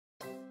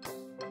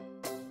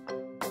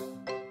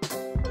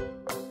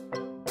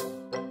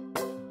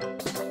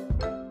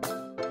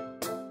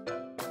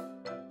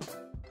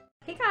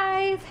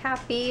guys,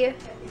 happy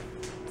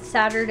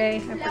Saturday. I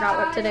forgot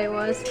what today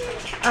was.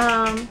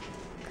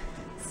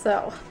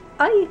 So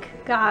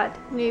Ike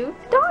got new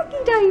doggy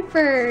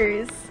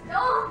diapers.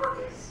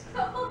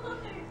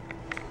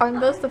 Aren't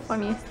those the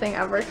funniest thing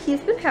ever? He's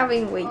been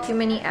having way too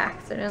many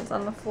accidents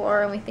on the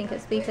floor, and we think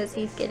it's because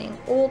he's getting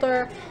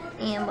older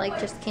and like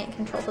just can't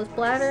control his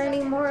bladder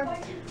anymore.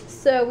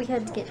 So we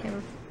had to get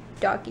him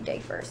doggy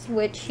diapers,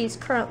 which he's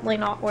currently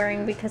not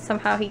wearing because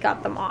somehow he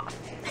got them off.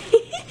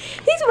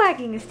 He's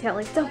wagging his tail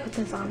like, don't put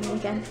this on me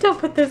again. Don't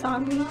put this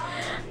on me.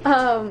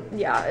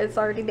 Yeah, it's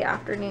already the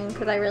afternoon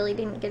because I really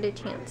didn't get a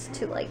chance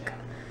to like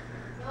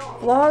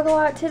vlog a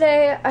lot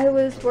today. I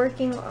was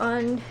working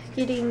on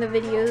getting the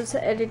videos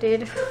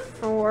edited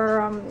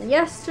for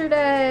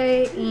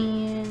yesterday,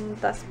 and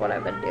that's what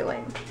I've been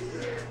doing.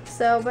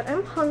 So, but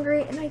I'm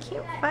hungry and I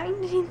can't find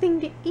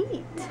anything to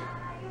eat.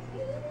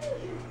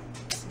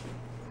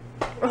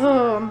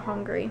 Oh, I'm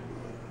hungry.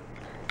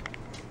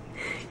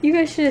 You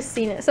guys should have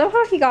seen it.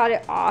 Somehow he got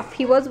it off.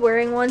 He was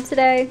wearing one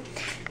today,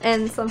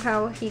 and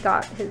somehow he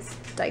got his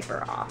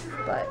diaper off,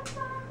 but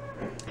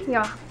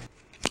yeah.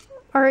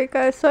 Alright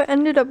guys, so I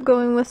ended up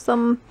going with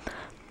some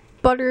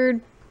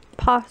buttered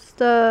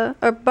pasta,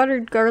 or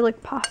buttered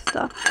garlic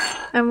pasta,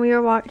 and we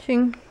are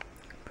watching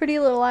Pretty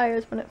Little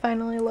Liars when it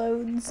finally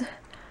loads. And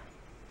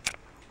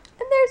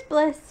there's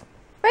Bliss.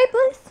 Right,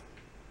 Bliss?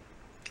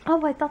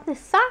 Oh, I thought this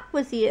sock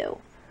was you.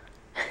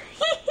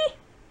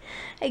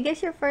 I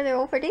guess you're further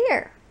over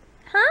there.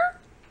 Huh?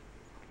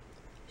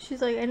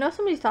 She's like, I know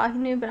somebody's talking to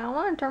me, but I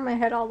want to turn my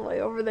head all the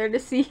way over there to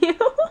see you.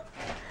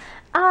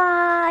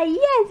 Ah,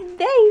 yes,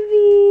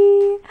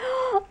 baby.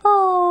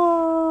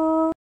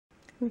 Oh.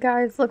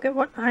 Guys, look at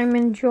what I'm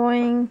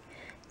enjoying.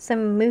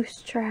 Some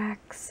moose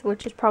tracks,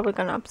 which is probably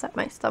going to upset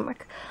my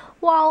stomach,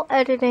 while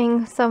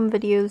editing some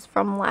videos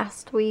from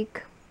last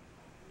week.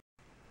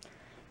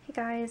 Hey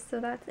guys, so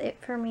that's it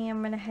for me. I'm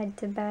going to head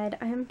to bed.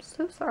 I am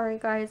so sorry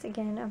guys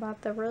again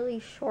about the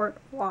really short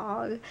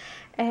vlog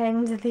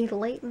and the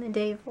late in the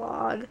day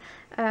vlog.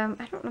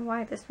 I don't know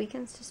why this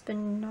weekend's just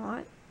been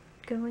not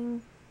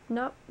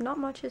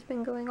much has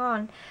been going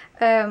on,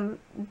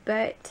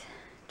 but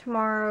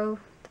tomorrow,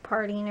 the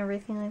party and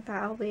everything like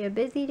that, will be a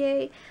busy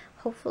day,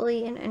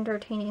 hopefully an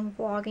entertaining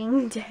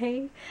vlogging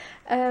day.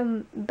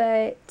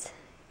 But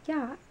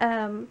yeah,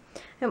 I'm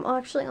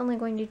actually only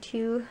going to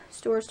 2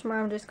 stores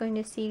tomorrow. I'm just going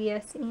to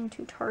CVS and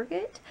to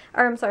Target,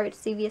 or I'm sorry, to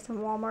CVS and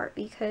Walmart,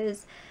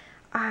 because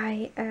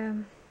I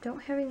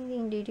don't have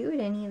anything to do at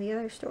any of the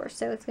other stores,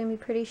 so it's going to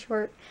be pretty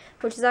short,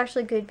 which is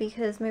actually good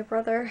because my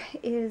brother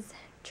is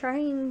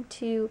trying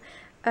to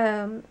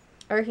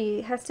or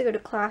he has to go to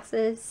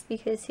classes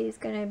because he's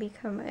gonna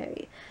become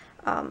a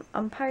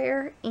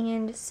umpire,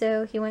 and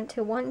so he went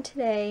to one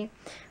today,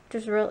 which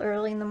was real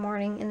early in the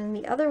morning, and then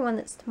the other one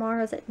that's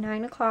tomorrow is at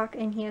 9 o'clock,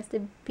 and he has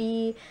to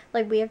be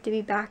like, we have to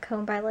be back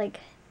home by like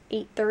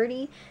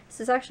 8:30.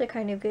 This is actually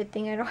kind of a good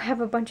thing I don't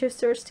have a bunch of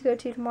stores to go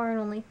to tomorrow and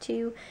only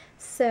 2.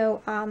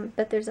 So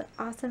but there's an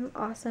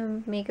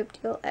awesome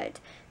makeup deal at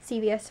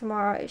CVS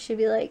tomorrow. It should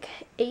be like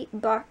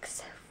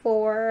 $8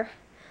 for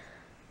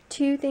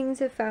 2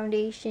 things of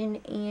foundation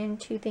and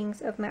 2 things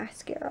of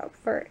mascara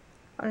for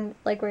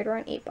like right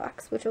around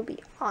 $8, which will be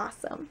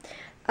awesome.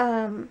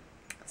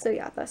 So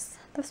yeah, that's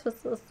what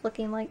it's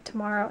looking like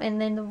tomorrow,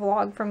 and then the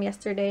vlog from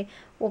yesterday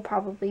will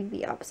probably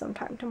be up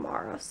sometime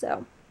tomorrow.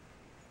 So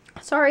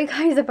sorry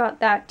guys about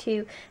that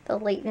too, the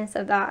lateness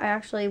of that. I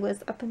actually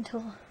was up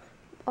until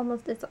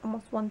it's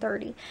almost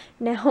 1:30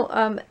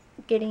 now,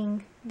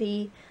 getting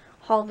the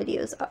haul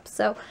videos up.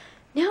 So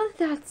now that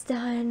that's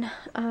done,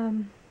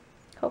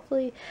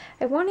 hopefully,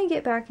 I want to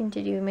get back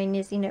into doing my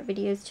Nizi Net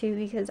videos too,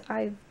 because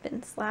I've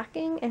been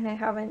slacking and I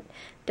haven't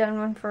done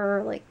one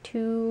for like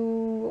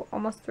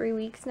almost 3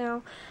 weeks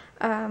now.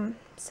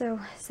 So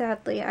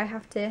sadly I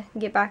have to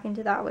get back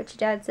into that, which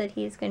Dad said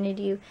he's going to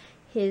do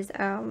his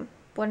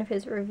one of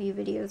his review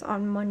videos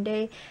on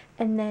Monday,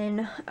 and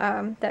then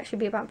that should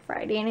be about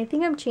Friday. And I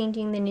think I'm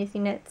changing the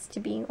Nizi Nets to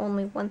being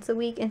only once a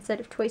week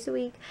instead of twice a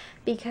week,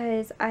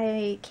 because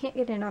I can't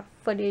get enough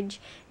footage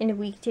in a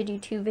week to do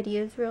 2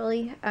 videos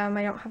really. I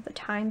don't have the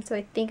time, so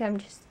I think I'm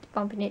just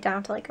bumping it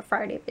down to like a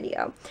Friday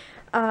video,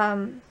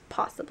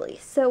 possibly.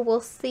 So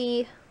we'll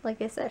see,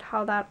 like I said,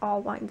 how that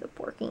all winds up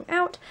working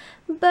out.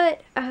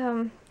 But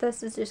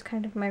this is just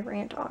kind of my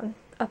rant on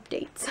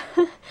updates.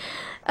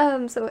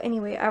 So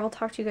anyway, I will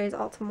talk to you guys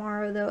all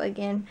tomorrow though.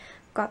 Again,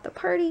 got the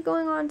party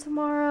going on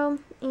tomorrow,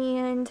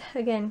 and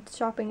again,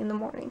 shopping in the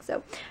morning.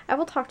 So I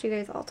will talk to you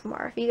guys all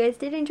tomorrow. If you guys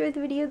did enjoy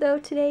the video though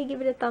today,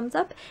 give it a thumbs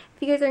up.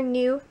 If you guys are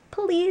new,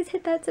 please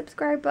hit that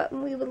subscribe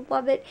button. We would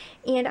love it,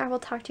 and I will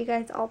talk to you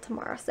guys all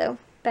tomorrow. So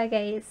bye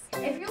guys.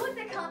 If you like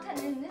the content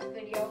in this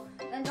video,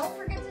 then don't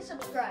forget to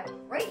subscribe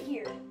right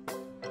here.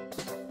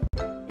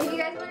 If you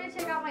guys want to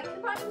check out my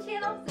couponing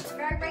channel,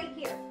 subscribe right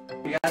here.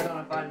 If you guys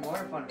want to find more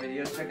fun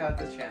videos, check out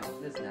this channel,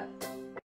 Nizi Net.